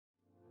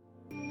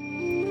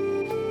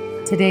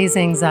Today's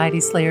Anxiety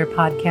Slayer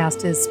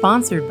podcast is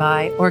sponsored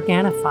by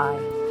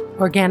Organifi.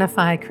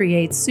 Organifi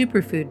creates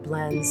superfood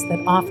blends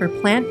that offer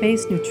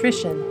plant-based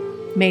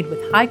nutrition made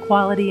with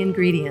high-quality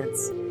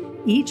ingredients.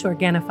 Each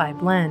Organifi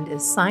blend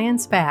is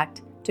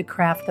science-backed to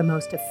craft the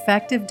most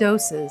effective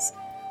doses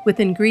with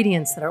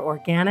ingredients that are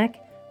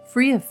organic,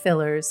 free of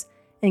fillers,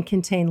 and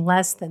contain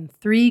less than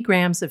 3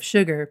 grams of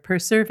sugar per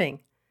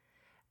serving.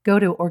 Go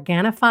to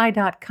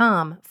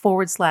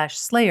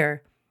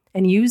Organifi.com/Slayer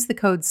and use the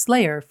code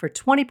SLAYER for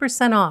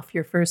 20% off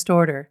your first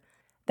order.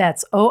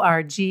 That's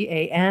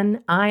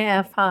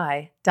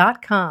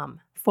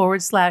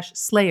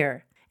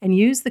Organifi.com/Slayer and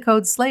use the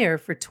code SLAYER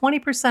for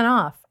 20%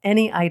 off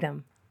any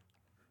item.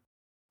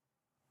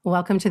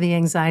 Welcome to the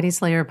Anxiety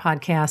Slayer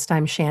podcast.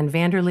 I'm Shan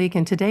Vanderleek,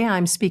 and today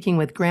I'm speaking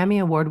with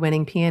Grammy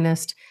Award-winning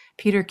pianist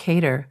Peter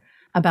Kater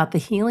about the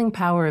healing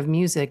power of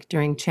music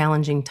during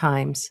challenging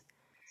times.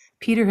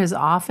 Peter has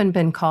often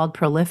been called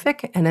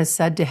prolific and is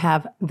said to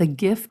have the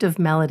gift of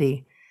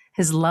melody.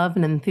 His love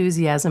and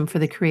enthusiasm for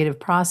the creative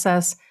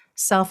process,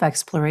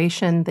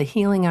 self-exploration, the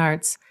healing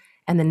arts,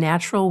 and the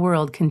natural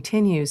world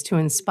continues to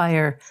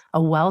inspire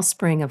a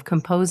wellspring of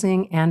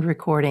composing and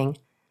recording.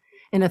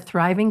 In a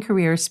thriving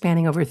career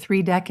spanning over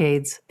 3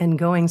 decades and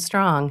going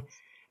strong,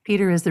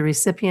 Peter is the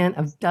recipient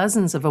of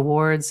dozens of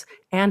awards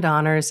and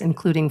honors,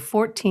 including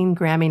 14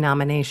 Grammy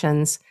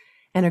nominations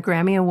and a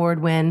Grammy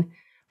Award win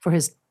for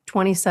his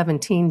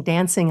 2017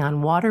 Dancing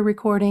on Water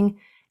recording,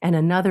 and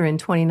another in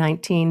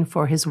 2019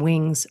 for his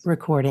Wings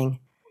recording.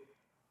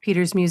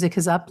 Peter's music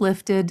has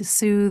uplifted,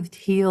 soothed,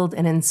 healed,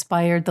 and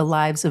inspired the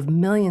lives of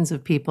millions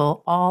of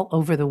people all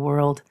over the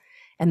world,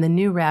 and the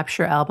new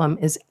Rapture album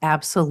is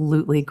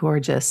absolutely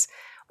gorgeous.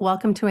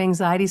 Welcome to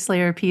Anxiety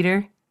Slayer,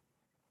 Peter.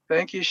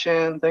 Thank you,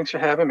 Shan. Thanks for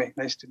having me.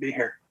 Nice to be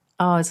here.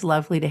 Oh, it's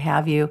lovely to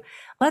have you.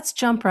 Let's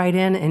jump right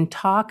in and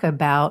talk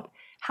about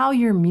how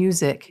your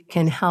music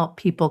can help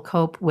people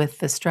cope with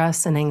the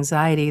stress and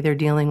anxiety they're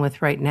dealing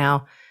with right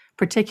now,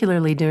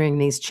 particularly during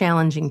these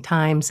challenging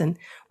times and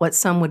what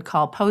some would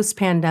call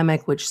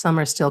post-pandemic, which some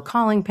are still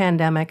calling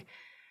pandemic.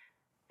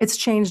 It's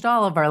changed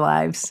all of our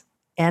lives,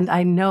 and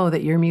I know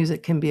that your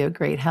music can be a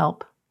great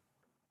help.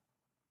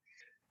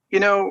 You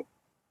know,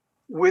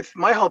 with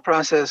my whole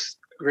process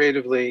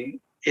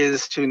creatively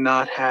is to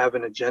not have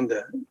an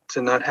agenda,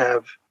 to not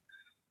have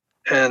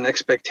an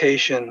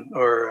expectation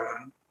or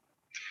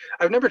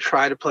I've never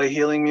tried to play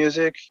healing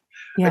music.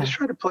 Yeah. I just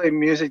try to play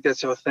music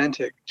that's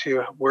authentic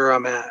to where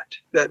I'm at,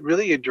 that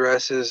really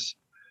addresses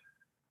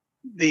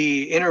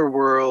the inner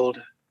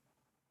world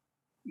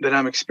that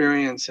I'm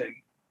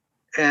experiencing.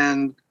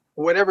 And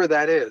whatever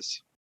that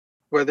is,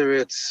 whether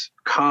it's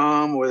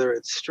calm, whether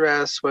it's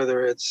stress,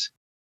 whether it's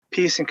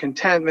peace and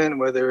contentment,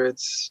 whether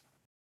it's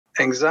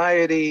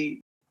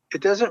anxiety,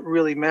 it doesn't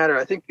really matter.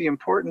 I think the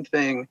important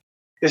thing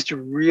is to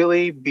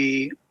really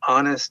be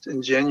honest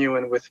and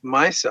genuine with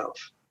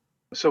myself.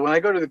 So when I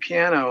go to the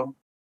piano,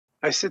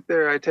 I sit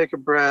there, I take a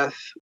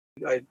breath,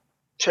 I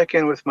check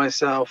in with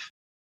myself,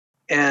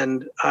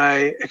 and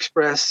I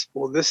express,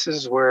 well, this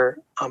is where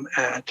I'm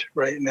at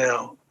right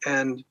now.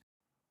 And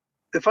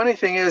the funny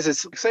thing is,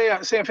 it's say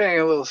I'm feeling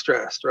a little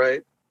stressed,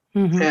 right?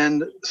 Mm-hmm.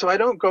 And so I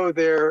don't go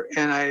there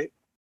and I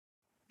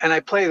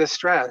play the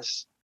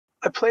stress.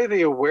 I play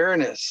the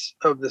awareness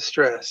of the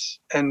stress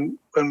and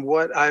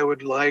what I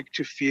would like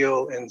to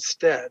feel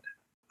instead.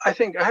 I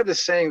think I have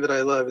this saying that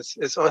I love,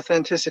 it's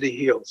authenticity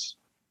heals.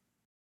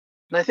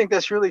 And I think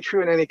that's really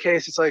true in any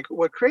case. It's like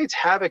what creates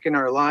havoc in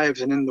our lives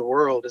and in the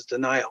world is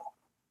denial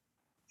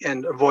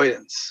and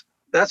avoidance.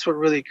 That's what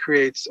really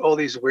creates all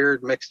these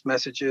weird mixed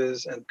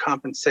messages and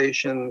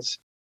compensations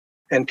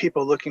and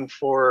people looking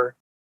for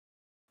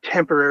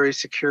temporary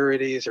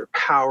securities or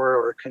power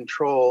or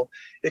control.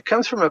 It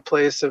comes from a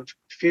place of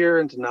fear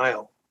and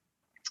denial.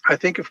 I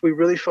think if we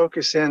really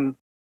focus in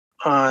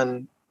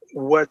on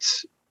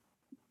what's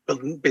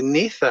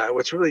beneath that,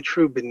 what's really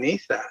true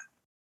beneath that,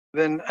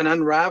 then an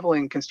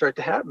unraveling can start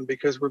to happen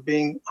because we're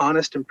being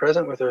honest and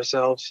present with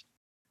ourselves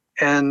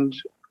and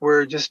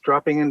we're just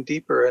dropping in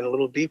deeper and a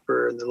little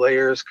deeper and the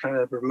layers kind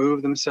of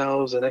remove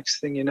themselves. The next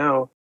thing you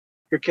know,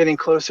 you're getting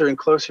closer and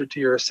closer to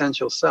your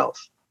essential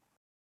self.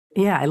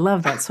 Yeah, I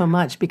love that so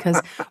much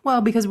because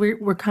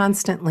we're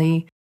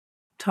constantly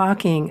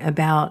talking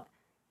about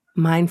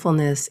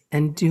mindfulness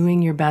and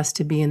doing your best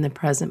to be in the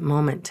present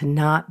moment, to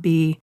not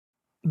be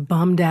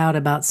bummed out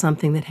about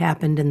something that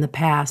happened in the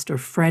past or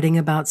fretting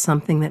about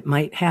something that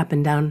might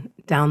happen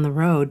down the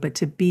road, but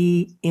to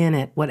be in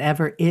it,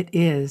 whatever it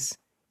is,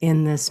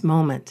 in this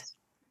moment.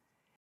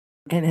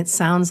 And it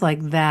sounds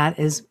like that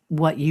is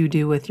what you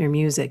do with your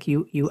music.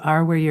 You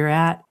are where you're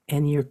at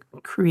and you're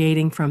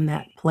creating from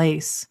that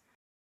place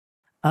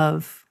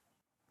of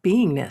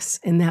beingness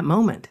in that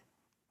moment.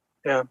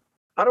 Yeah.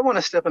 I don't want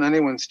to step on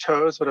anyone's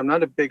toes, but I'm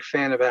not a big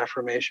fan of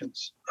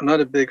affirmations. I'm not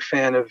a big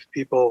fan of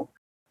people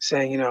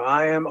saying,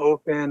 I am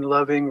open,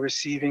 loving,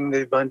 receiving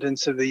the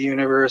abundance of the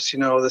universe,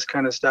 this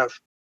kind of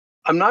stuff.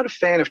 I'm not a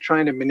fan of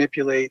trying to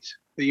manipulate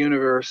the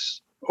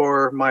universe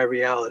or my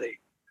reality.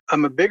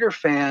 I'm a bigger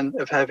fan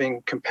of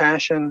having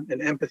compassion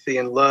and empathy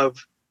and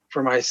love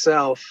for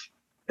myself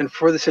and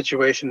for the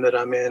situation that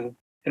I'm in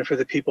and for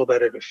the people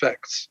that it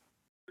affects.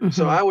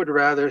 So Mm-hmm. I would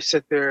rather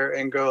sit there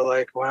and go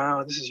like,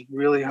 wow, this is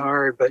really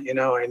hard, but I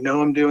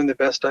know I'm doing the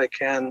best I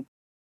can.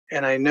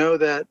 And I know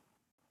that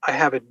I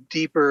have a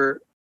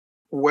deeper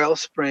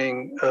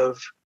wellspring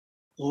of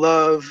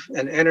love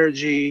and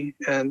energy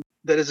and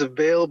that is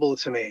available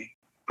to me.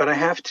 But I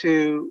have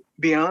to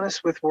be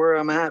honest with where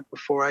I'm at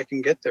before I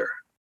can get there.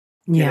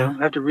 Yeah.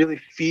 I have to really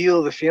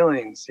feel the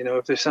feelings.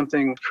 If there's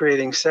something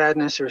creating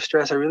sadness or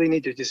stress, I really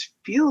need to just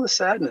feel the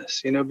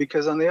sadness,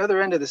 because on the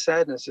other end of the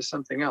sadness is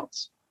something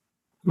else.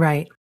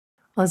 Right.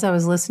 Well, as I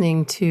was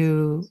listening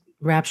to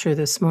Rapture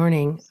this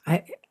morning,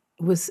 I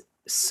was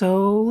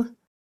so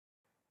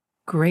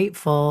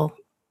grateful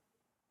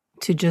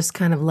to just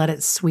kind of let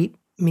it sweep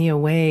me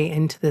away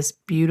into this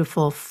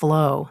beautiful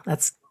flow.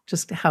 That's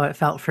just how it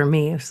felt for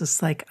me. It was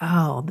just like,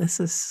 oh, this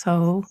is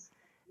so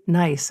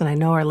nice. And I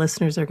know our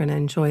listeners are going to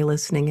enjoy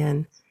listening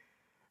in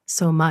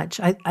so much.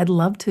 I'd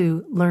love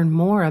to learn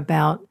more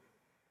about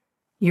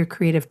your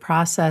creative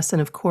process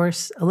and, of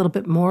course, a little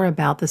bit more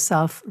about the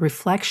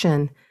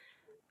self-reflection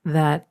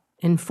that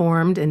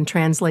informed and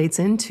translates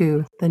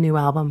into the new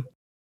album.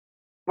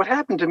 What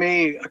happened to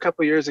me a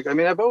couple of years ago, I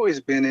mean, I've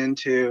always been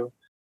into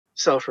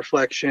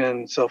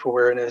self-reflection,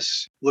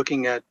 self-awareness,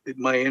 looking at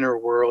my inner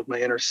world, my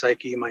inner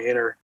psyche, my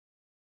inner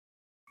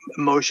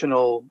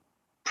emotional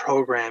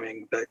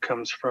programming that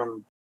comes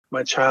from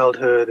my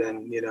childhood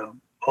and,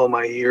 all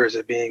my years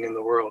of being in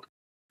the world.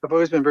 I've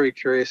always been very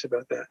curious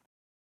about that.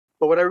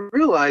 But what I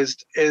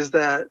realized is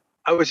that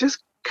I was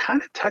just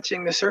kind of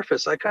touching the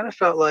surface. I kind of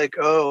felt like,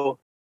 oh,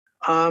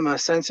 I'm a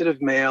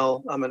sensitive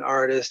male. I'm an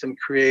artist. I'm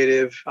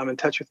creative. I'm in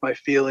touch with my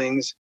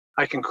feelings.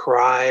 I can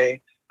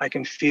cry. I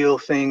can feel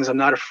things. I'm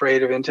not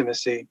afraid of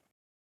intimacy.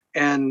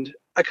 And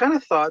I kind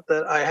of thought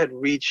that I had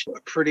reached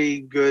a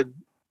pretty good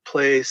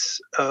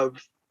place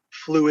of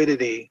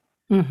fluidity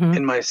Mm-hmm.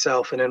 in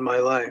myself and in my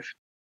life.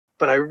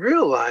 But I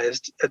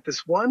realized at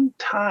this one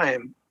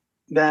time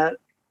that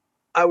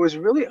I was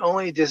really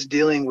only just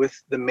dealing with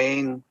the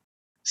main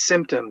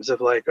symptoms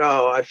of like,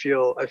 oh, I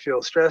feel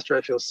stressed or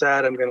I feel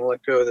sad. I'm going to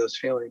let go of those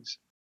feelings.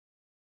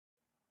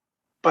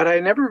 But I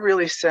never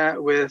really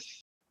sat with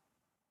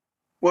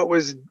what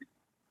was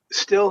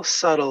still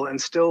subtle and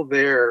still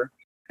there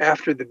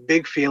after the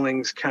big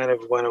feelings kind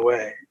of went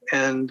away.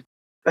 And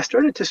I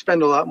started to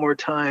spend a lot more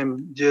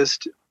time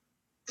just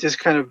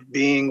kind of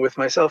being with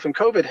myself. And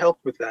COVID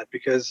helped with that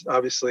because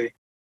obviously,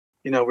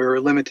 we were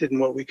limited in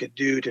what we could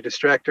do to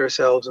distract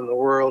ourselves in the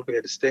world. We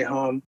had to stay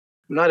home.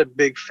 I'm not a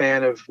big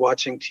fan of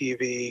watching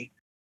TV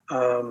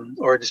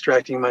or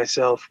distracting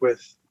myself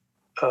with,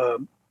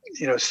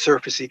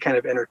 surfacey kind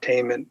of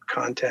entertainment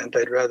content.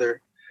 I'd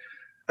rather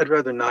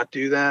not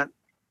do that.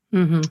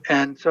 Mm-hmm.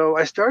 And so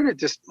I started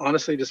just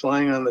honestly just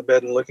lying on the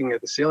bed and looking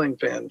at the ceiling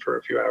fan for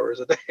a few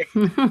hours a day.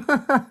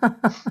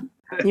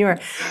 You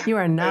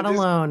are not And just,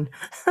 alone.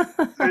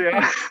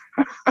 yeah.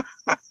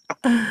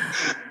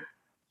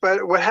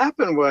 But what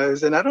happened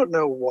was, and I don't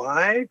know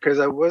why, because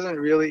I wasn't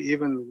really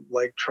even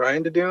like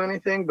trying to do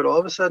anything, but all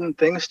of a sudden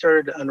things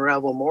started to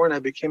unravel more and I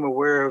became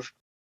aware of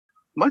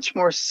much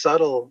more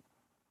subtle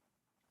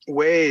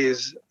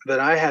ways that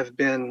I have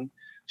been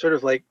sort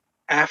of like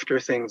after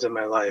things in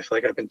my life.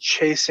 Like I've been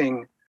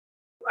chasing.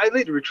 I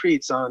lead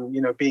retreats on,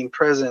 being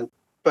present,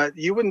 but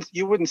you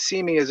wouldn't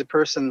see me as a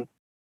person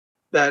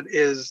that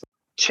is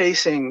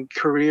chasing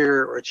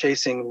career or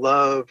chasing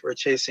love or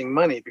chasing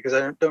money because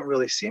I don't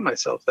really see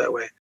myself that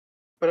way.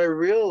 But I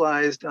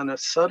realized on a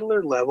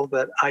subtler level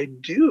that I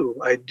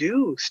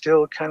do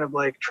still kind of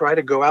like try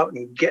to go out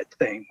and get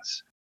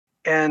things.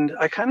 And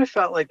I kind of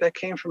felt like that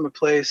came from a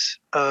place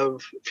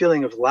of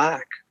feeling of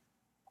lack,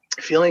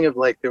 feeling of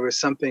like there was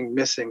something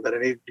missing that I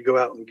needed to go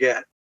out and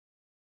get.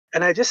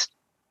 And I just,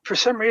 for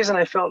some reason,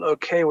 I felt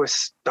okay with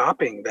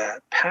stopping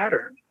that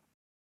pattern.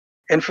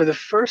 And for the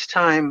first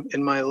time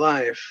in my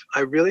life,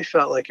 I really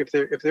felt like if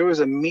there was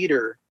a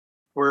meter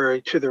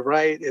where to the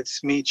right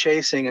it's me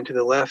chasing and to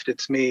the left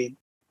it's me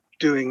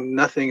doing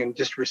nothing and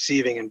just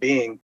receiving and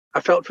being, I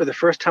felt for the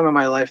first time in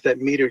my life that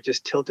meter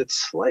just tilted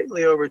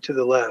slightly over to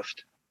the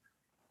left.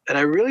 And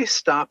I really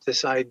stopped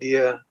this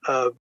idea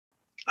of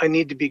I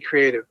need to be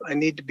creative. I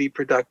need to be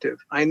productive.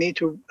 I need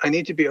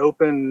to be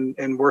open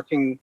and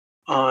working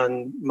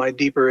on my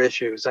deeper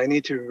issues. I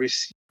need to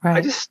receive. I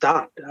Right. just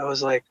stopped. I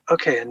was like,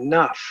 okay,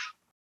 enough.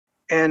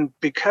 And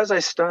because I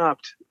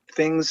stopped,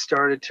 things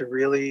started to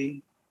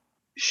really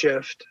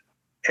shift.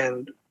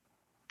 And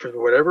for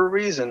whatever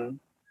reason,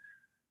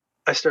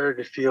 I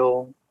started to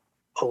feel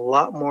a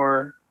lot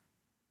more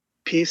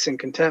peace and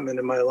contentment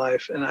in my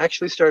life. And I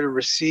actually started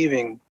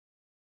receiving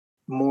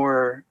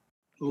more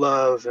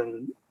love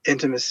and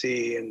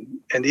intimacy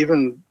and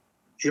even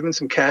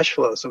some cash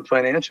flow, some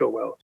financial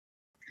wealth.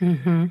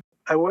 Mm-hmm.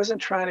 I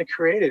wasn't trying to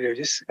create it. It was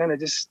just kind of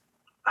just,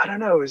 I don't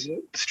know, it was a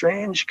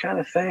strange kind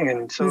of thing.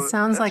 And It so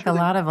sounds that's like a really,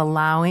 lot of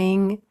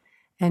allowing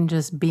and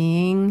just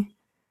being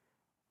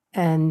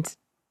and,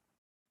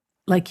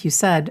 like you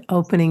said,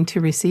 opening to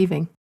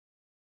receiving.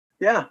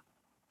 yeah,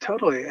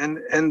 totally.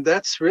 And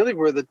that's really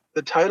where the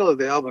title of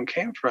the album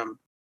came from.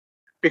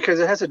 because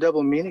it has a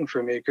double meaning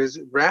for me. Because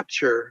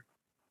rapture,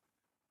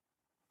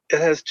 it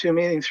has two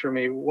meanings for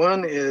me.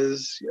 One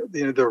is,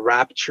 the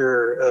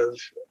rapture of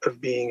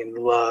being in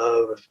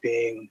love, of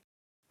being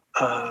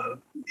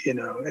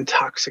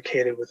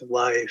intoxicated with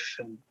life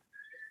and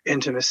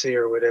intimacy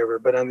or whatever.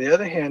 But on the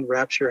other hand,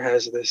 rapture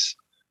has this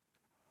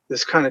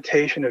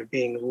connotation of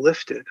being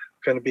lifted,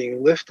 kind of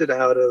being lifted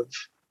out of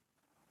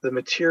the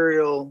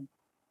material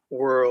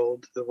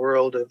world, the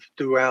world of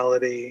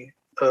duality,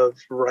 of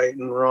right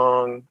and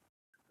wrong,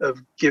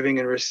 of giving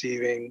and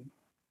receiving.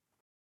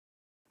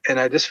 And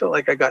I just felt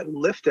like I got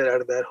lifted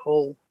out of that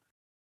whole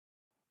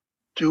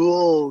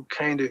dual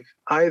kind of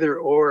either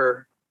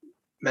or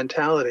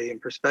mentality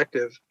and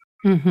perspective.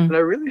 Mm-hmm. And I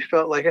really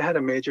felt like I had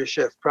a major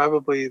shift,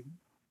 probably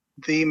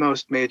the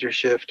most major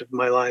shift of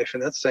my life.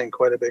 And that's saying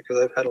quite a bit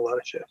because I've had a lot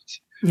of shifts.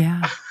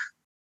 Yeah.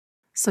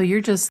 So you're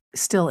just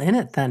still in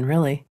it then,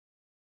 really?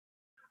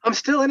 I'm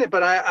still in it,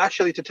 but I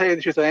actually, to tell you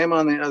the truth, I am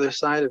on the other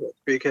side of it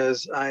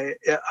because I'm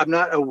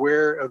not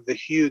aware of the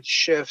huge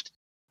shift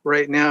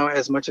right now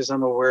as much as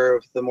I'm aware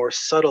of the more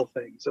subtle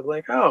things of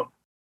like, oh,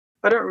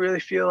 I don't really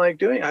feel like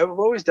doing. I've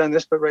always done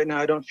this, but right now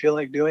I don't feel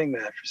like doing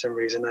that for some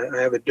reason.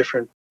 I have a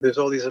different. There's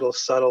all these little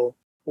subtle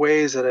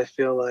ways that I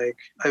feel like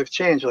I've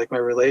changed. Like my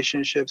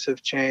relationships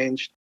have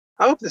changed.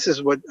 I hope this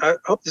is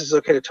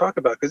okay to talk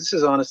about because this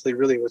is honestly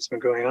really what's been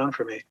going on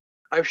for me.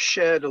 I've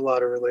shed a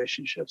lot of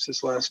relationships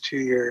this last 2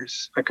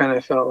 years. I kind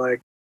of felt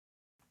like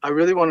I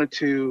really wanted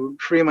to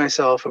free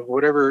myself of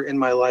whatever in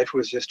my life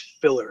was just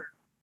filler.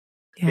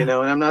 Yeah. And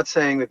I'm not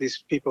saying that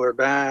these people are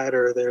bad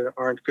or they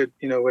aren't good,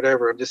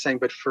 whatever. I'm just saying,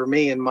 but for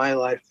me in my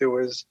life, there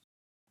was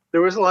a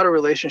lot of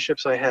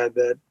relationships I had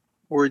that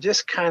were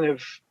just kind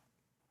of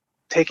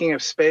taking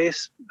up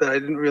space that I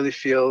didn't really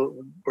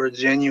feel were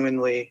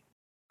genuinely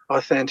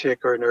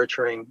authentic or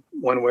nurturing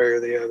one way or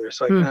the other.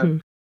 So I kind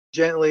of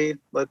gently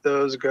let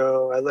those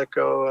go. I let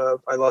go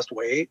of, I lost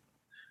weight.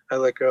 I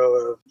let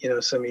go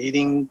of, some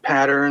eating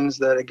patterns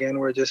that again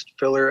were just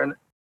filler. And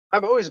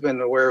I've always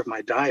been aware of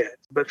my diet,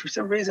 but for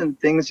some reason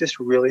things just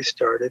really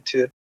started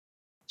to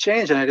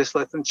change and I just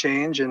let them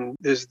change. And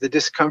there's the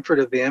discomfort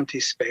of the empty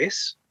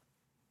space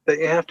that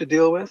you have to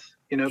deal with,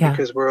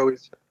 because we're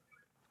always,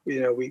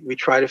 we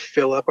try to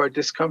fill up our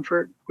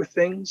discomfort with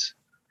things.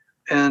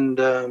 And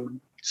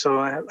so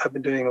I've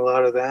been doing a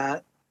lot of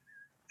that.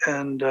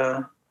 And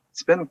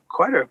it's been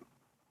quite a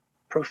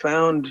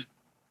profound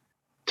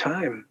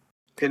time.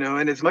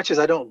 And as much as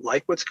I don't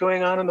like what's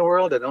going on in the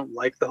world, I don't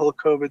like the whole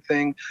COVID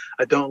thing.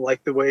 I don't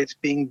like the way it's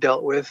being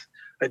dealt with.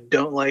 I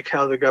don't like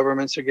how the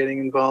governments are getting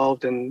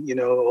involved and,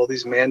 all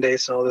these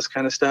mandates and all this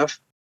kind of stuff.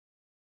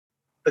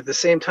 But at the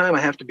same time, I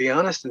have to be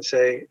honest and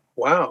say,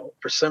 wow,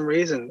 for some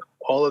reason,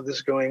 all of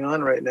this going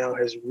on right now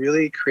has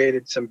really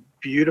created some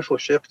beautiful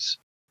shifts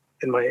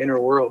in my inner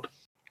world.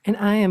 And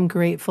I am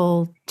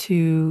grateful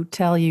to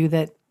tell you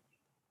that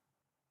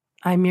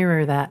I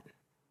mirror that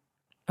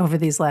over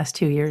these last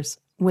 2 years,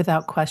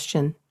 without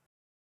question.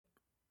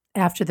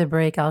 After the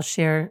break, I'll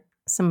share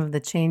some of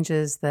the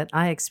changes that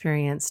I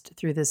experienced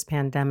through this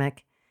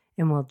pandemic,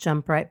 and we'll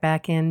jump right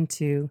back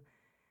into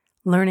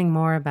learning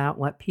more about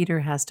what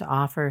Peter has to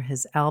offer,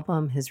 his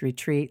album, his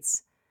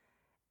retreats,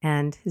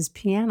 and his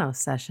piano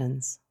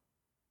sessions.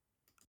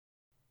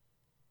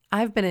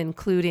 I've been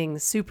including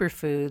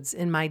superfoods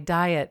in my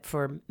diet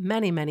for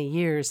many, many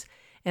years,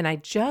 and I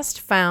just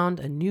found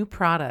a new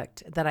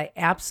product that I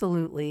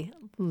absolutely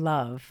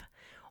love.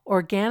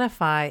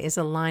 Organifi is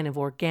a line of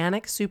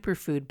organic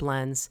superfood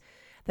blends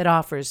that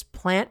offers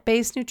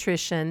plant-based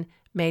nutrition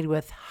made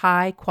with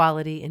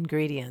high-quality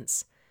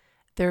ingredients.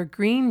 Their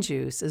green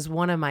juice is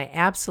one of my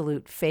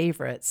absolute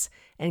favorites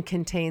and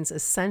contains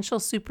essential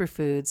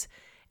superfoods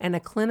and a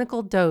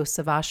clinical dose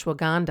of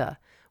ashwagandha,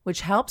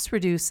 which helps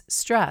reduce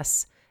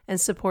stress and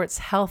supports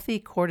healthy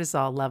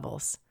cortisol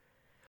levels.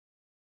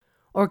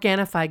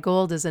 Organifi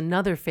Gold is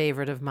another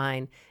favorite of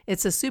mine.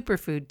 It's a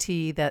superfood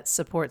tea that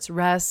supports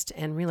rest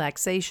and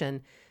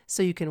relaxation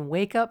so you can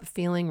wake up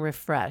feeling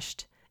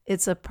refreshed.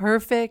 It's a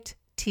perfect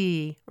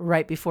tea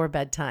right before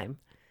bedtime.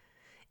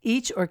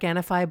 Each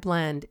Organifi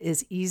blend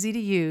is easy to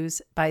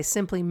use by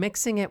simply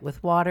mixing it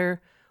with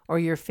water or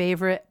your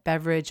favorite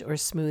beverage or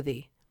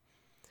smoothie.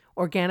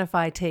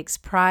 Organifi takes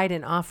pride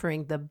in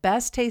offering the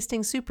best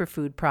tasting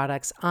superfood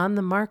products on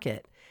the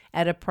market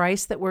at a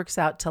price that works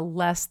out to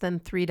less than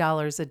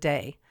 $3 a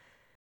day.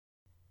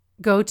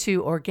 Go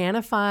to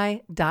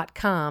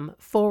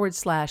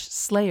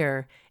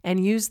Organifi.com/Slayer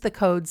and use the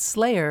code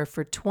SLAYER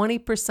for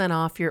 20%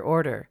 off your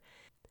order.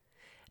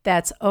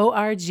 That's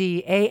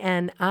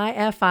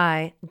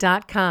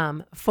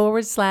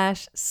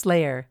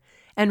Organifi.com/Slayer.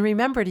 And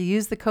remember to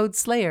use the code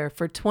SLAYER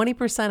for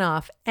 20%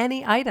 off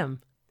any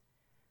item.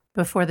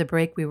 Before the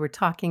break, we were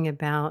talking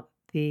about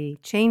the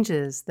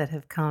changes that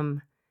have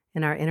come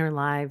in our inner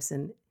lives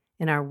and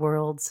in our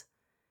worlds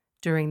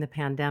during the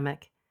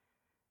pandemic.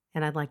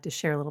 And I'd like to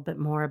share a little bit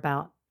more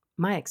about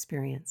my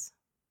experience.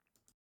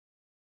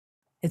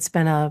 It's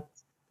been a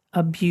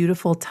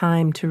beautiful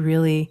time to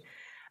really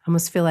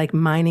almost feel like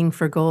mining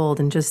for gold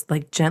and just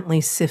like gently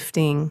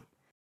sifting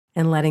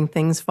and letting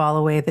things fall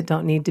away that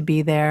don't need to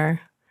be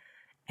there.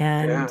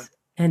 And Yeah.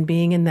 and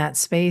being in that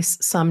space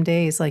some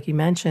days, like you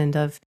mentioned,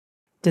 of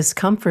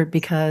discomfort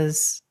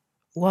because,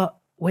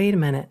 well, wait a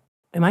minute,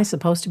 am I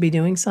supposed to be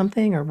doing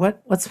something, or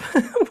what's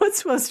what's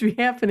supposed to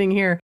be happening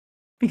here?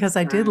 Because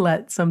I did Right.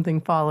 let something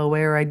fall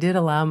away, or I did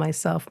allow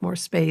myself more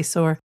space,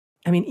 or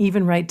I mean,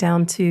 even right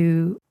down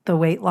to the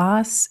weight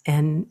loss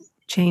and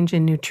change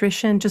in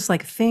nutrition, just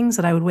like things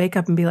that I would wake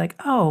up and be like,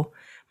 oh,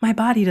 my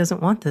body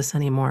doesn't want this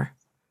anymore.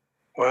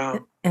 Wow.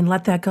 And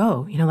let that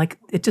go, like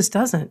it just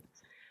doesn't.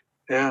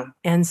 Yeah.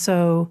 And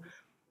so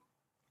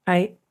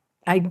I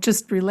I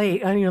just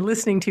relate.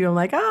 Listening to you, I'm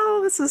like, oh,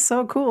 this is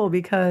so cool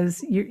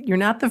because you're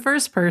not the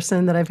first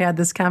person that I've had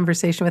this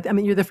conversation with. I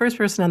mean, you're the first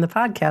person on the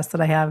podcast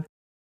that I have,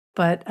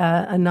 but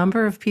a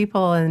number of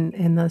people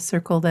in the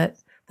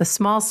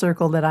small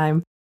circle that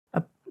I'm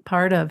a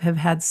part of, have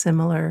had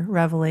similar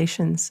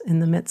revelations in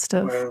the midst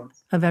of Wow.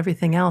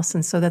 everything else,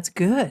 and so that's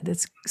good.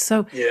 It's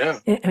so, Yeah.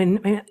 I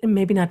mean,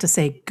 maybe not to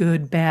say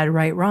good, bad,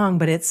 right, wrong,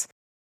 but it's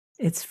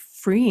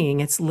freeing,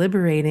 it's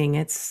liberating,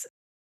 it's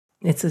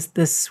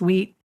this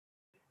sweet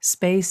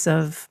space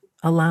of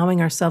allowing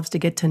ourselves to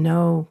get to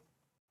know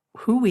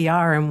who we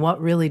are and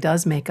what really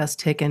does make us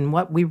tick and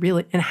what we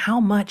really, and how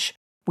much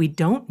we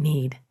don't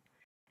need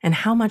and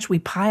how much we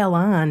pile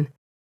on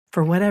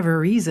for whatever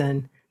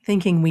reason,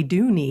 thinking we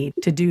do need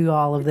to do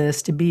all of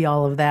this, to be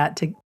all of that,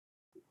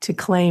 to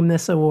claim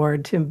this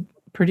award, to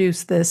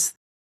produce this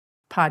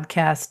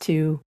podcast,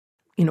 to,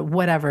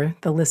 whatever,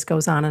 the list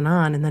goes on,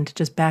 and then to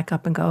just back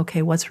up and go,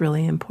 okay, what's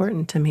really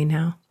important to me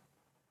now?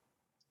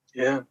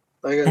 Yeah.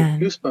 I got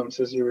And goosebumps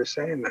as you were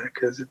saying that,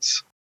 because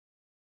it's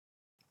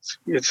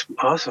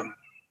awesome.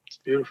 It's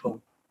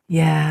beautiful.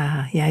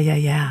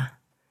 yeah.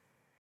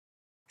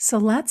 So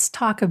let's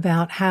talk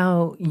about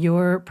how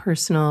your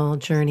personal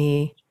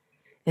journey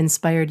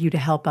inspired you to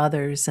help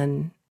others,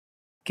 and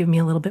give me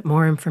a little bit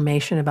more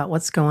information about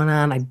what's going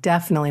on. I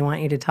definitely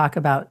want you to talk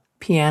about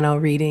piano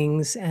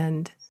readings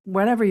and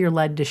whatever you're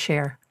led to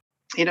share.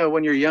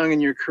 When you're young in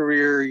your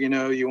career,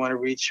 you want to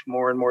reach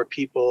more and more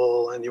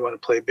people and you want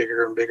to play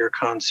bigger and bigger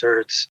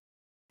concerts.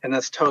 And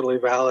that's totally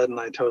valid. And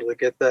I totally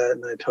get that.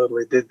 And I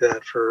totally did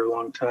that for a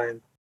long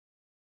time.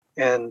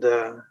 And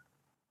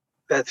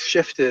that's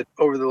shifted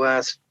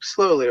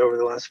slowly over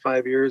the last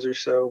 5 years or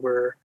so,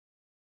 where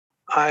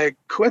I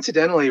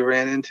coincidentally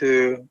ran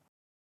into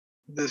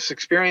this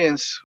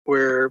experience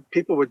where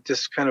people would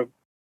just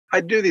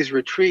I'd do these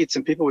retreats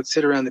and people would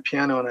sit around the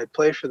piano and I'd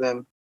play for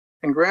them.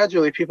 And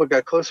gradually people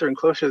got closer and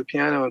closer to the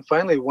piano. And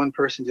finally one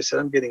person just said,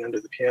 I'm getting under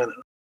the piano.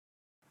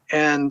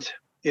 And,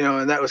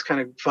 and that was kind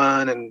of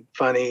fun and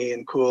funny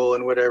and cool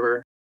and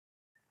whatever.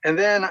 And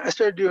then I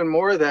started doing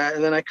more of that.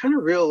 And then I kind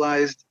of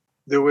realized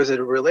there was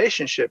a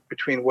relationship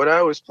between what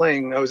I was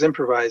playing. I was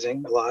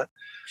improvising a lot.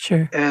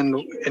 Sure. And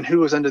who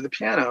was under the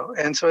piano.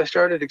 And so I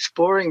started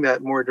exploring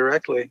that more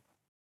directly.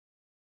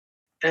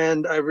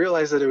 And I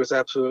realized that it was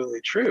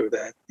absolutely true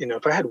that,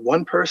 if I had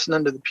one person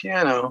under the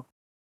piano,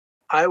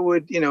 I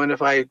would, and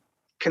if I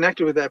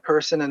connected with that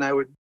person and I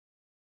would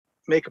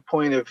make a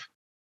point of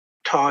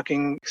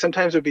talking,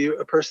 sometimes it would be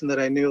a person that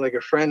I knew, like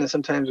a friend, and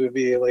sometimes it would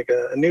be like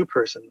a new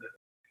person.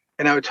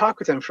 And I would talk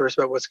with them first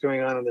about what's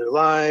going on in their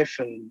life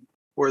and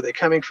where they're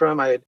coming from.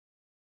 I'd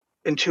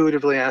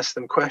intuitively ask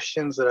them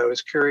questions that I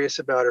was curious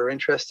about or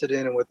interested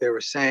in and what they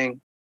were saying.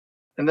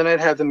 And then I'd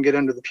have them get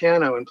under the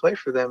piano and play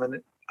for them.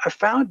 And I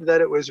found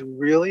that it was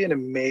really an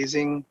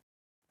amazing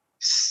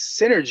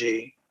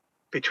synergy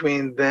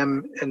between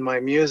them and my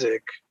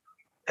music.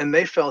 And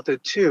they felt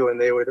it too.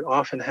 And they would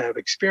often have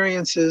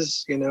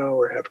experiences,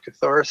 or have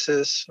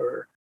catharsis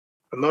or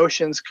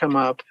emotions come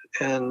up.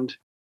 And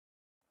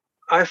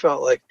I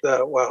felt like,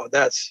 wow,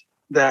 that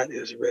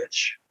is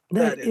rich.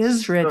 That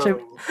is rich. So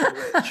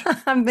rich.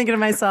 I'm thinking to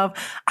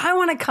myself, I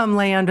want to come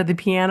lay under the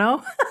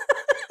piano.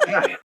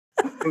 Yeah,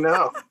 I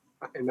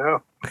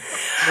know.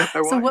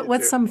 So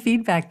what's some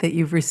feedback that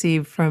you've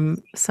received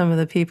from some of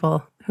the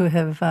people who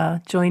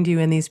have joined you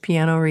in these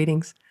piano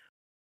readings?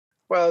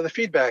 Well, the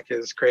feedback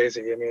is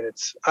crazy. I mean,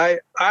 I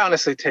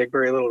honestly take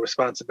very little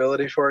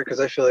responsibility for it,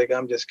 because I feel like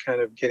I'm just kind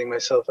of getting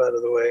myself out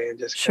of the way and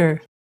just kind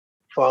of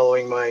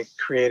following my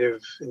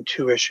creative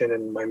intuition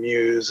and my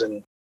muse,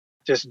 and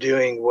just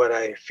doing what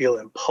I feel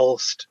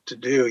impulsed to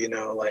do,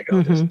 like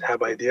I'll just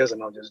have ideas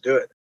and I'll just do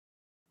it.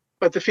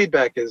 But the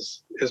feedback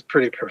is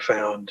pretty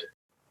profound,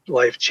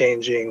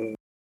 life-changing.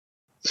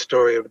 The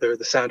story of the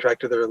soundtrack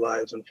to their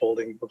lives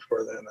unfolding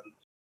before them, and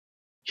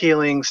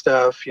healing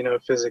stuff,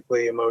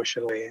 physically,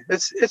 emotionally.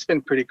 It's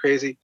been pretty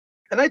crazy.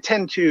 And I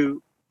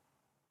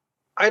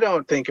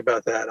don't think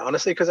about that,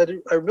 honestly, because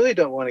I really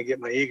don't want to get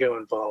my ego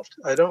involved.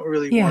 I don't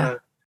really want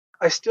to,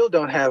 I still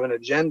don't have an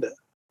agenda.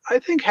 I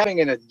think having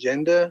an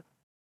agenda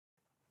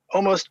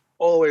almost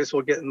always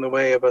will get in the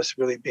way of us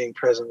really being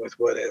present with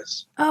what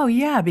is. Oh,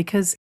 yeah,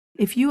 because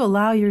if you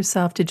allow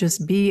yourself to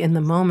just be in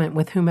the moment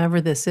with whomever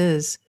this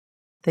is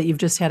that you've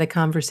just had a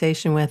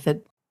conversation with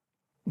that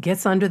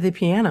gets under the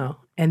piano,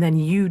 and then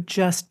you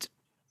just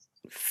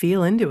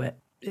feel into it,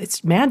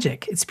 it's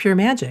magic. It's pure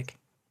magic.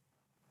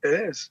 It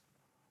is.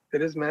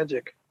 It is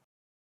magic.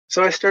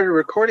 So I started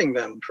recording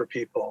them for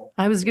people.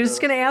 I was just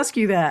going to ask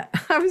you that.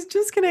 I was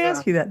just going to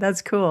ask you that.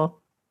 That's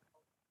cool.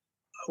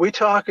 We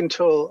talk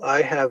until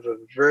I have a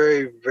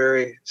very,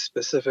 very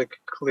specific,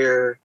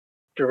 clear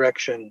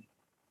direction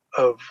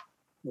of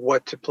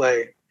what to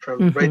play,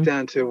 from right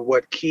down to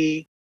what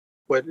key,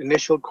 what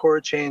initial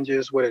chord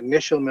changes, what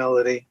initial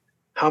melody,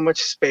 how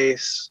much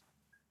space,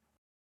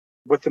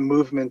 what the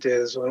movement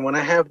is. And when I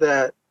have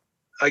that,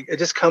 it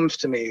just comes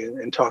to me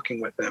in talking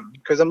with them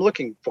because I'm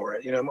looking for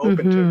it. I'm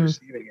open to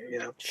receiving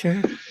it.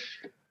 Sure.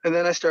 And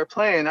then I start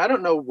playing. I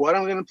don't know what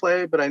I'm going to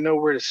play, but I know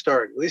where to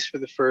start, at least for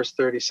the first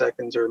 30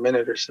 seconds or a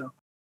minute or so.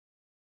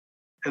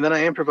 And then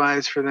I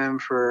improvise for them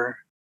for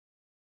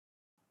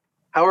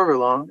however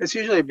long. It's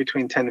usually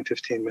between 10 and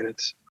 15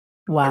 minutes.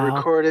 Wow. I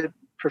record it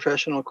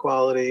professional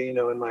quality,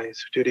 in my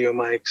studio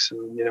mics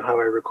and, how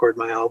I record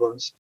my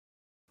albums.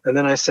 And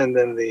then I send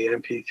them the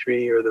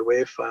MP3 or the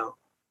WAV file.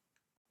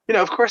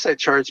 Of course I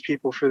charge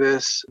people for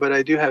this, but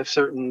I do have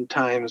certain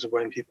times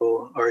when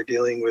people are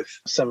dealing with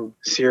some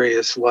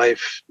serious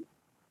life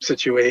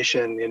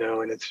situation,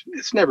 and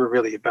it's never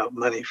really about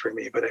money for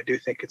me, but I do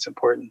think it's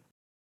important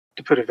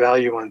to put a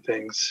value on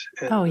things.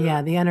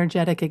 And, the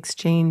energetic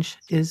exchange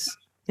is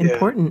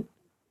important.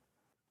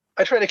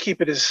 I try to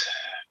keep it as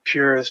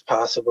pure as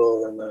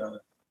possible, and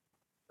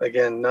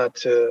again, not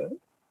to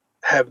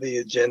have the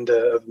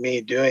agenda of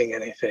me doing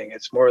anything.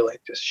 It's more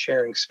like just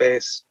sharing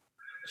space.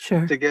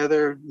 Sure.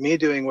 Together, me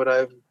doing what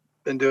I've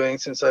been doing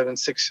since I've been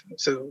 6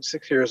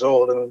 years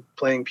old, and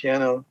playing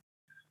piano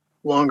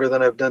longer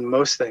than I've done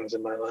most things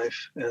in my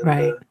life. And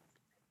right.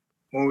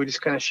 When we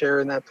just kind of share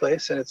in that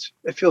place, and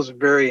it feels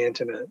very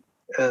intimate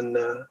and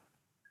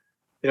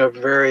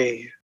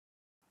very,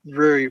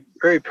 very,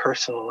 very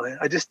personal.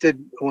 I just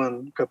did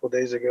one a couple of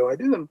days ago. I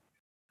do them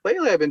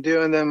lately. I've been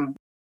doing them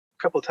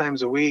a couple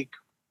times a week.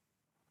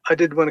 I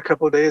did one a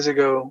couple of days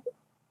ago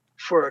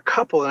for a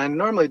couple, and I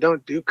normally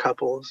don't do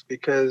couples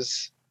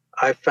because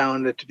I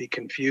found it to be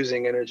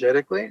confusing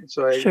energetically.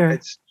 So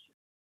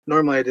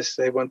normally I just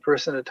say one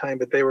person at a time,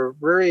 but they were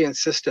very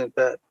insistent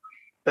that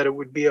it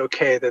would be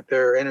okay, that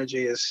their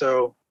energy is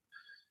so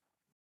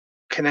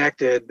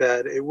connected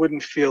that it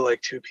wouldn't feel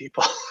like two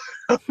people.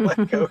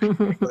 Like,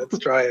 okay, let's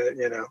try it,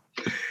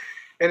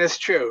 And it's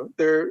true.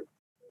 Their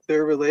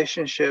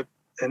relationship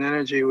and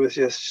energy was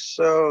just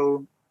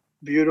so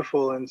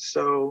beautiful and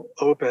so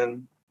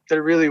open that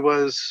it really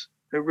worked,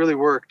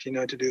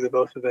 to do the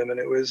both of them. And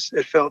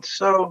it felt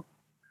so,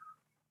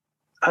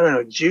 I don't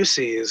know,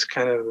 juicy is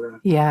kind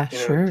of,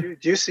 sure.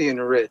 Juicy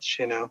and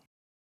rich,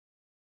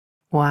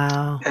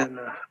 Wow.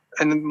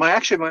 And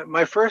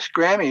my first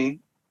Grammy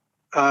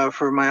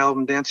for my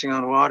album Dancing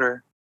on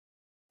Water,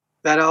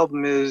 that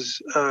album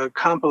is a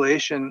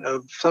compilation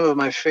of some of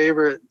my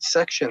favorite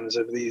sections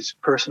of these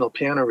personal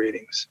piano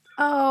readings.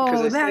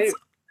 Oh, that's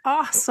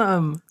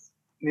awesome.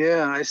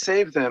 Yeah, I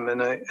saved them,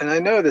 and I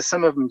know that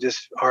some of them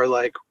just are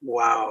like,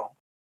 wow,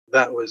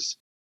 that was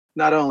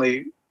not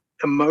only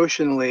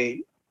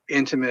emotionally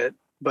intimate,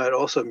 but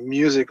also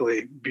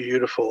musically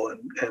beautiful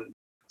and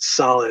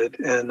solid.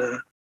 And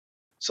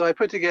so I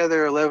put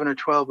together 11 or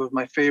 12 of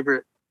my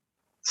favorite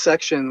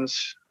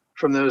sections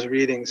from those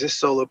readings, just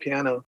solo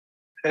piano.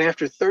 And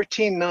after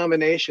 13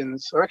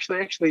 nominations, or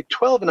actually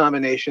 12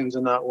 nominations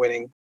and not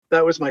winning,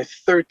 that was my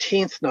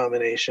 13th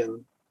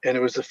nomination, and it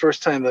was the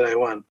first time that I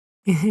won.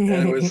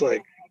 And it was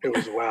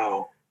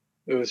wow.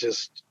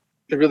 It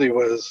really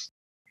was,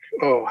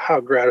 oh,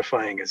 how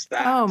gratifying is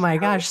that? Oh my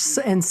gosh.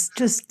 And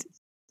just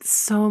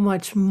so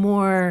much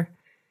more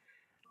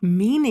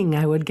meaning,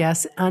 I would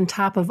guess, on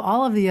top of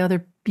all of the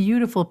other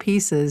beautiful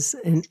pieces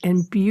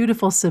and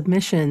beautiful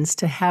submissions,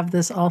 to have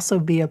this also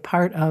be a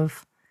part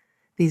of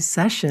these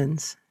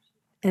sessions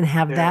and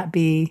have that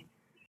be,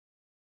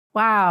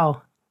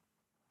 wow.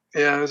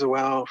 Yeah, it was a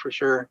wow for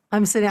sure.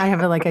 I'm sitting, I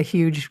have a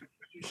huge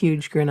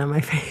grin on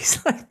my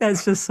face. Like,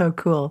 that's just so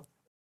cool.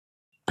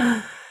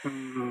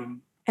 Mm-hmm.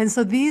 And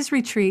so these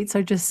retreats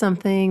are just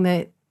something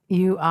that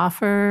you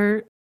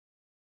offer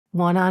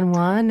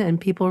one-on-one, and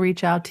people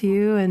reach out to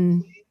you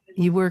and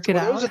you work it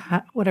out,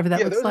 whatever that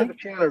looks like. Yeah, those are the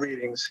piano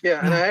readings.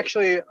 Yeah, and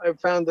I've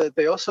found that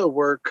they also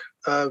work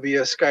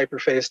via Skype or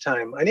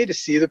FaceTime. I need to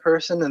see the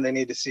person and they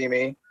need to see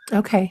me.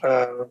 Okay.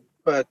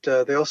 But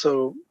they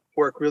also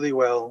work really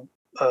well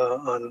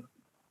on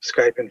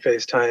Skype and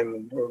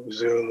FaceTime or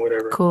Zoom,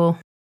 whatever. Cool.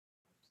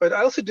 But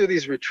I also do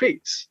these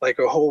retreats, like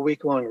a whole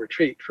week-long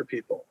retreat for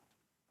people,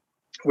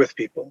 with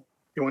people.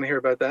 You want to hear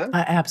about that?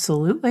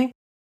 Absolutely.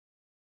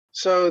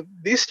 So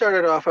these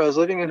started off, I was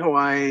living in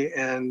Hawaii,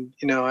 and,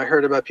 I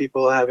heard about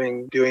people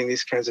doing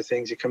these kinds of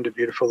things. You come to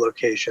beautiful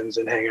locations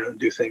and hang out and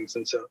do things.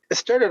 And so it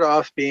started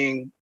off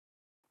being,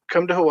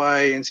 come to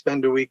Hawaii and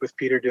spend a week with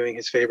Peter doing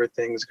his favorite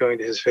things, going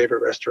to his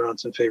favorite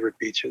restaurants and favorite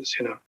beaches,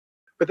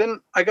 But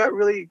then I got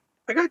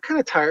kind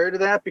of tired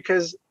of that,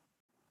 because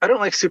I don't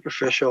like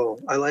superficial.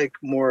 I like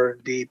more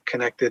deep,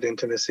 connected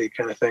intimacy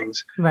kind of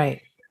things.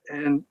 Right.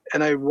 And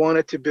I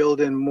wanted to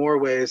build in more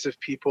ways of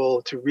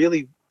people to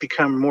really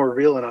become more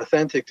real and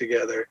authentic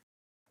together.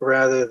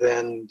 rather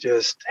than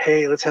just,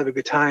 hey, let's have a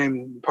good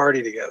time,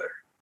 party together.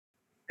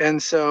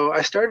 And so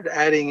I started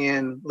adding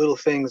in little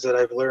things that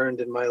I've learned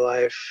in my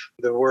life,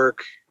 the work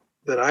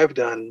that I've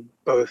done,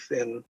 both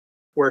in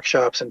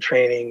workshops and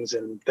trainings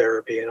and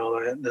therapy and all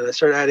that. And I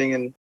started adding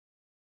in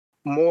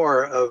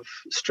more of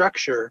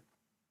structure.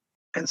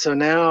 And so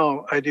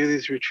now I do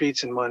these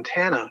retreats in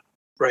Montana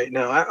right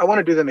now. I want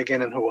to do them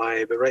again in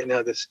Hawaii, but right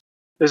now there's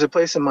a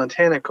place in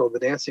Montana called the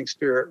Dancing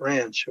Spirit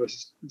Ranch. It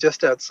was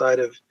just outside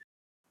of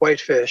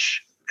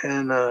Whitefish,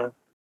 and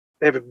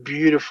they have a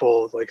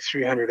beautiful, like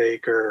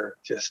 300-acre,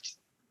 just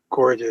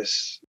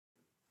gorgeous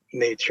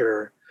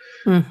nature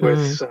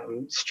with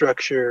some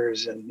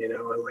structures and,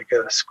 like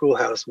a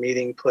schoolhouse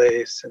meeting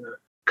place and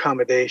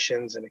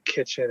accommodations and a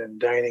kitchen and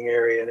dining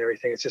area and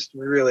everything. It's just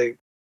really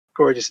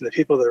gorgeous. And the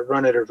people that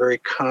run it are very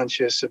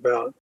conscious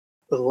about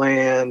the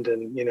land,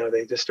 and,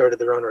 they just started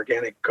their own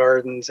organic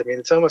gardens. I mean,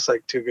 it's almost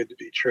like too good to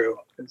be true.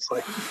 It's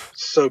like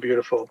so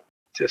beautiful,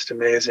 just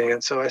amazing.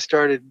 And so I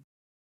started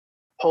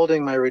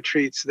holding my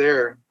retreats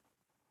there,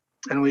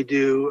 and we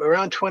do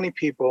around 20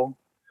 people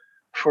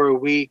for a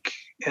week,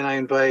 and I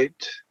invite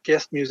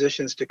guest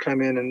musicians to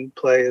come in and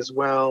play as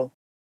well.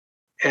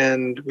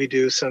 And we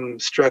do some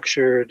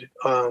structured,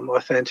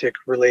 authentic,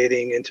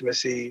 relating,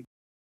 intimacy,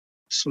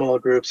 small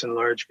groups and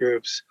large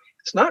groups.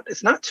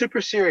 It's not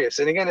super serious.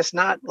 And again, it's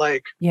not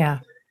like,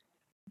 the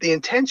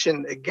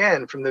intention,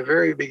 again, from the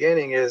very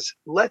beginning is,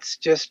 let's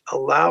just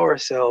allow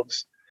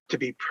ourselves to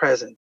be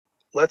present.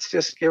 Let's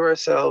just give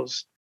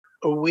ourselves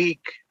a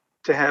week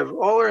to have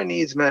all our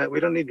needs met. We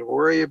don't need to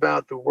worry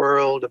about the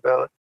world,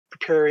 about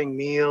preparing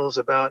meals,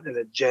 about an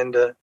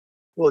agenda.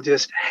 We'll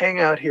just hang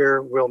out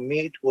here. We'll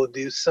meet. We'll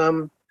do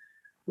some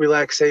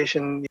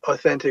relaxation,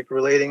 authentic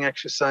relating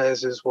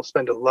exercises. We'll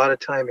spend a lot of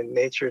time in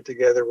nature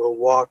together. We'll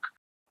walk,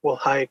 we'll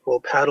hike,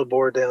 we'll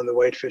paddleboard down the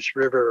Whitefish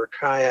River or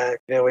kayak.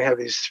 We have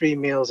these 3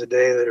 meals a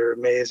day that are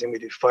amazing. We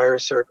do fire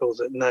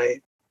circles at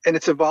night. And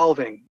it's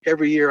evolving.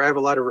 Every year I have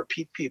a lot of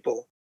repeat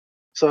people.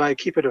 So I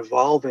keep it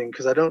evolving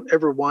because I don't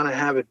ever want to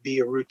have it be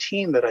a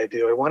routine that I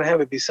do. I want to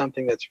have it be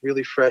something that's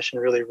really fresh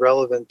and really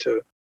relevant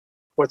to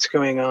what's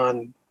going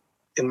on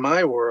in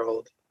my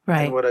world,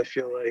 right, and what I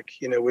feel like,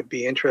 would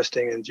be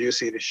interesting and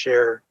juicy to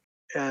share.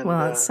 And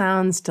well, it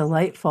sounds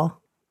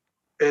delightful.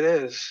 It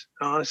is.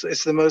 Honestly,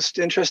 it's the most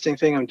interesting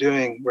thing I'm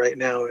doing right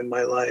now in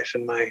my life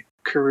and my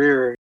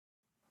career.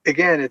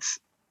 Again, it's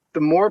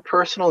the more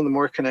personal and the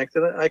more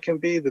connected I can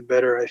be, the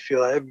better I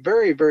feel. I have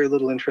very, very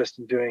little interest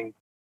in doing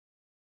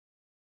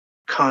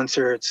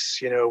concerts,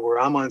 where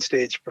I'm on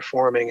stage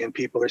performing and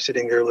people are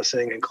sitting there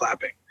listening and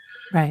clapping.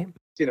 Right.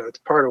 It's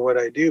part of what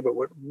I do. But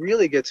what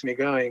really gets me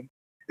going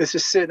is to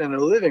sit in a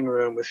living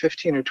room with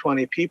 15 or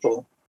 20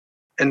 people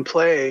and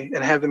play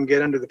and have them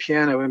get under the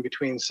piano in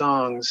between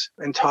songs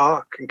and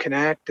talk and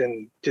connect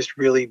and just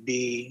really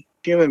be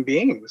human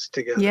beings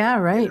together. Yeah,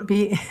 right.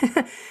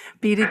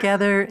 Be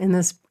together in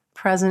this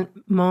present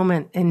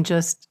moment and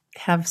just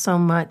have so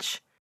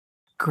much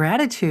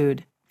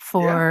gratitude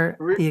for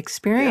the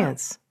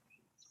experience.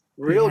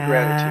 Real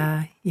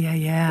gratitude.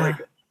 Yeah.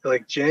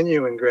 Like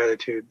genuine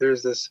gratitude.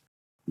 There's this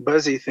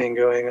buzzy thing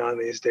going on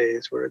these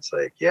days where it's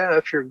like,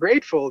 if you're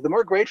grateful, the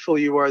more grateful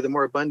you are, the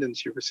more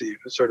abundance you receive,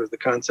 is sort of the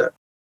concept.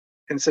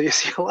 And so you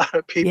see a lot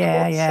of people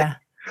say,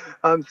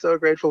 I'm so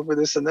grateful for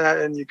this and that,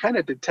 and you kind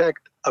of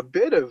detect a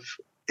bit of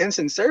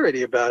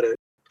insincerity about it.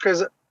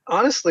 Because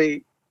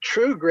honestly,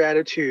 true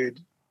gratitude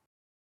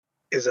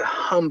is a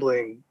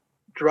humbling,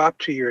 drop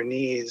to your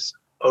knees,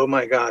 oh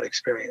my God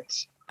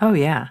experience. Oh,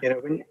 yeah.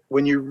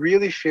 When you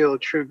really feel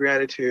true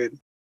gratitude,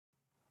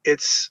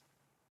 it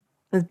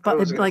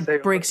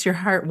breaks your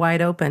heart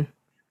wide open.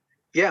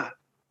 Yeah.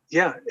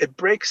 It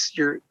breaks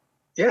your,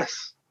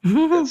 yes.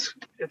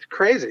 It's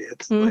crazy.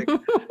 It's like,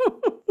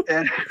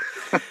 and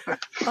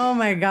oh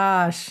my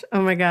gosh.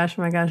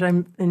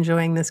 I'm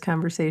enjoying this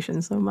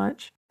conversation so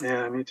much.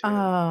 Yeah, me too.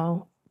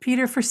 Oh,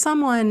 Peter, for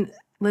someone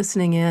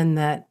listening in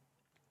that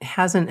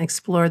hasn't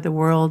explored the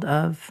world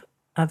of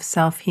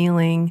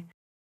self-healing,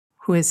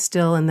 who is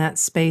still in that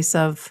space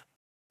of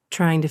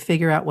trying to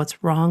figure out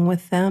what's wrong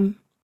with them,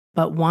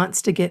 but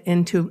wants to get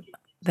into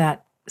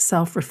that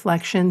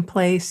self-reflection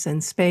place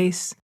and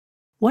space,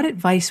 what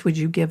advice would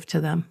you give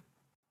to them?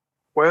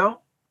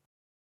 Well,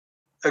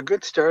 a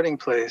good starting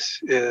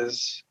place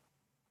is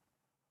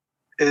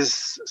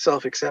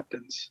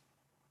self-acceptance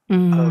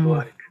of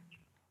like,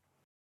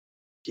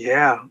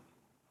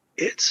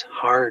 it's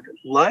hard.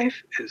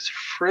 Life is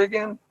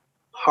friggin'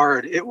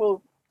 hard. It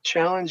will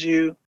challenge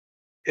you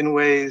in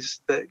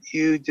ways that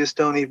you just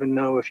don't even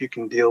know if you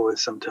can deal with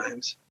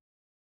sometimes.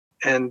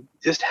 And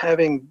just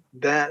having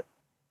that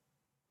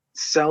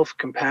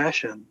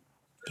self-compassion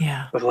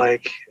of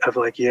like,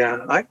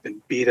 I've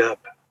been beat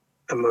up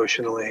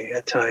emotionally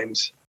at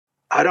times.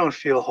 I don't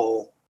feel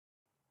whole.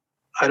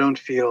 I don't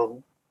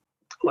feel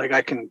like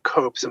I can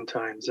cope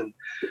sometimes, and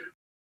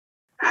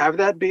have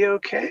that be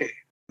okay.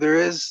 There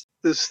is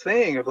this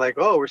thing of like,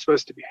 oh, we're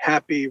supposed to be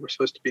happy. We're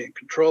supposed to be in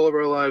control of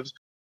our lives.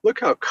 look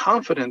how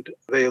confident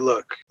they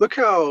look. Look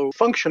how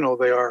functional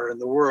they are in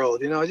the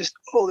world. Just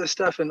all this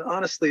stuff. And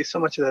honestly, so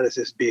much of that is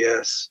just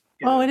BS.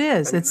 It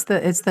is. I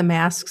mean, It's the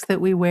masks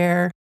that we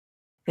wear.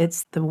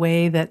 It's the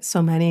way that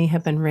so many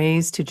have been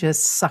raised to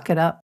just suck it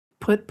up.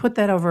 Put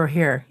that over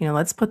here.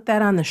 Let's put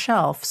that on the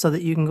shelf so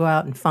that you can go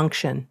out and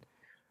function.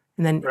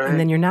 And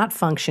then you're not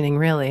functioning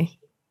really.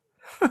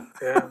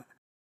 Yeah.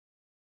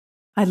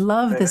 I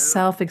love the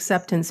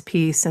self-acceptance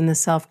piece and the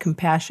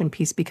self-compassion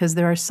piece, because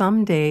there are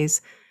some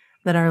days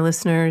that our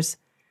listeners,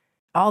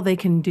 all they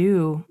can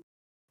do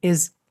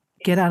is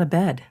get out of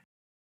bed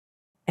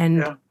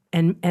and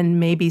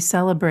maybe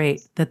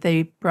celebrate that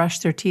they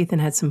brushed their teeth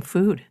and had some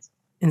food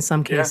in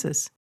some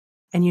cases.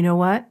 And you know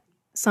what?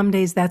 Some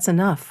days that's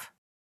enough.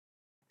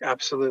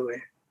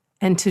 Absolutely.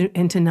 And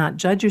to not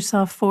judge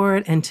yourself for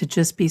it, and to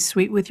just be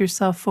sweet with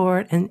yourself for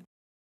it. And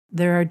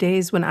there are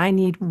days when I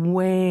need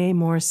way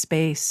more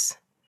space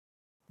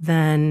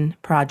than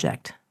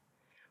project.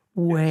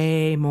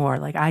 Way more.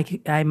 Like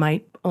I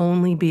might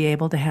only be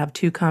able to have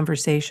 2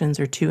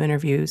 conversations or 2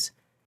 interviews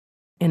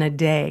in a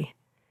day.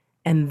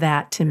 And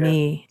that to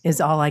me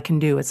is all I can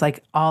do. It's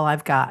like all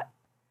I've got.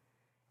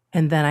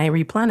 And then I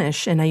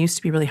replenish. And I used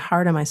to be really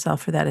hard on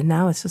myself for that. And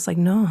now it's just like,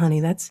 no, honey,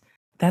 that's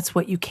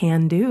what you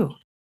can do.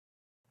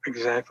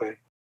 Exactly.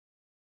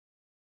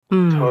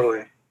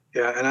 Totally.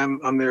 Yeah. And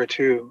I'm there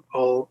too,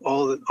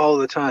 all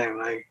the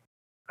time.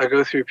 I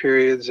go through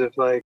periods of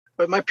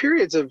but my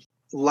periods of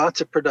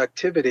lots of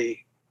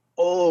productivity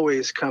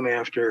always come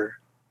after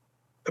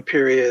a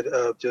period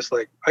of just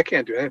I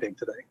can't do anything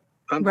today.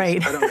 I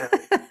don't have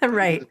it.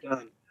 Right.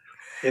 Done.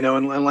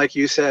 And like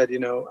you said,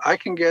 I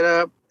can get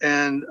up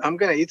and I'm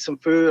going to eat some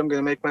food. I'm going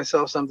to make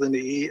myself something to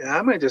eat. And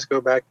I'm going to just go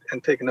back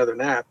and take another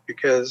nap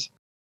because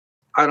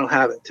I don't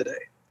have it today.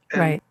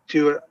 And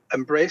to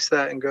embrace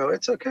that and go,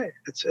 it's okay.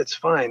 It's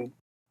fine.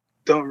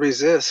 Don't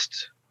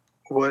resist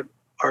what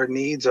our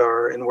needs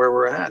are and where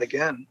we're at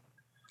again.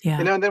 Yeah.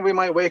 And then we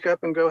might wake up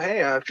and go,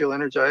 hey, I feel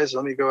energized.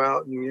 Let me go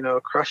out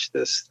and, crush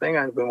this thing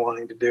I've been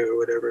wanting to do or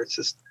whatever. It's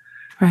just.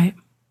 Right.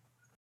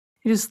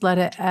 You just let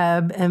it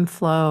ebb and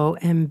flow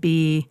and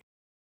be,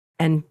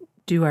 and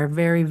do our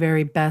very,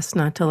 very best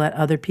not to let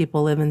other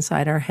people live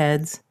inside our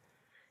heads,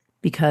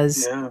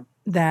 because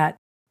that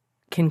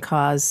can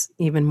cause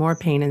even more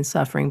pain and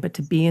suffering. But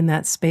to be in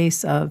that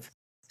space of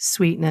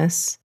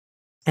sweetness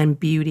and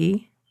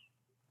beauty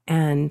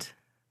and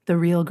the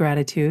real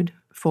gratitude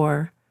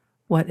for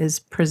what is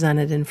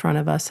presented in front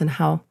of us, and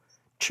how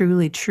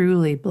truly,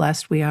 truly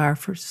blessed we are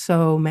for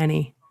so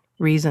many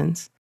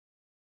reasons,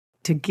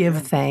 to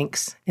give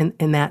thanks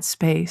in that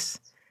space.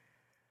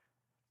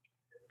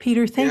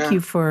 Peter,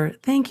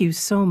 thank you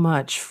so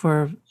much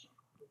for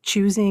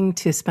choosing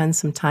to spend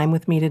some time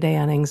with me today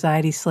on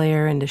Anxiety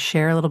Slayer, and to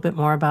share a little bit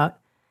more about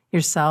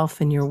yourself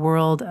and your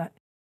world.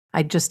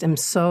 I just am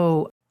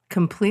so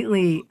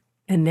completely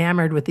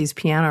enamored with these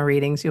piano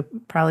readings. You'll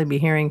probably be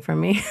hearing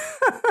from me.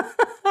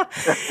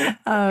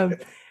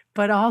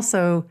 But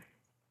also,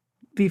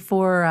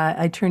 before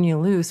I turn you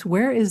loose,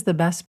 where is the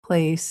best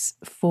place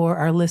for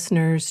our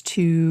listeners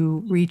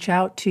to reach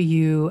out to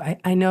you?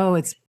 I know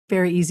it's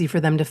very easy for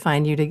them to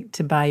find you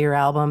to buy your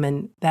album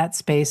and that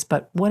space,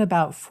 but what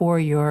about for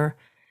your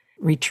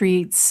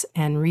retreats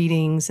and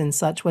readings and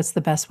such? What's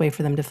the best way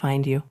for them to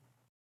find you?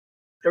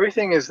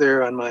 Everything is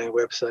there on my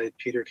website,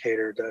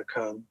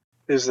 peterkater.com.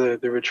 There's the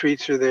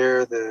retreats are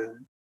there, the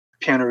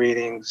piano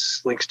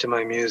readings, links to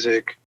my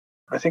music.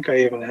 I think I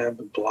even have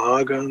a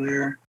blog on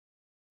there.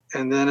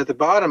 And then at the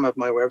bottom of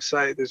my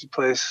website, there's a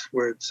place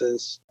where it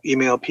says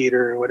email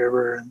Peter or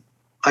whatever. And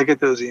I get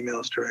those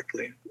emails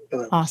directly.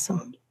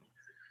 Awesome.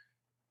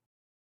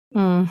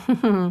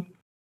 Well,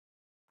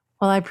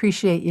 I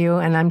appreciate you,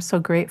 and I'm so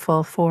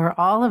grateful for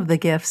all of the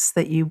gifts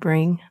that you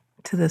bring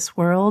to this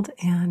world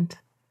and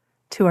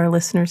to our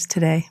listeners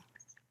today.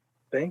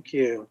 Thank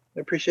you.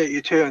 I appreciate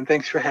you too, and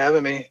thanks for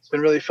having me. It's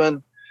been really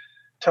fun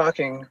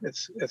talking.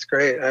 It's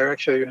great. I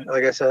actually,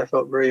 like I said, I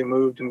felt very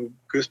moved and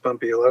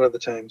goosebumpy a lot of the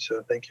time,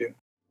 so thank you.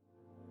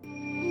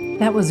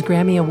 That was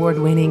Grammy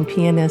Award-winning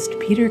pianist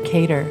Peter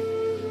Kater.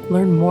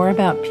 Learn more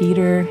about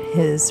Peter,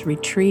 his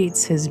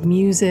retreats, his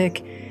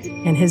music,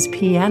 and his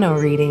piano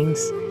readings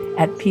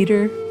at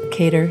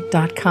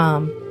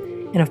peterkater.com.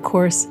 And of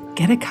course,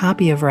 get a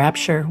copy of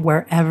Rapture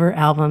wherever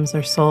albums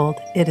are sold.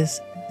 It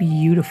is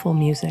beautiful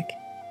music.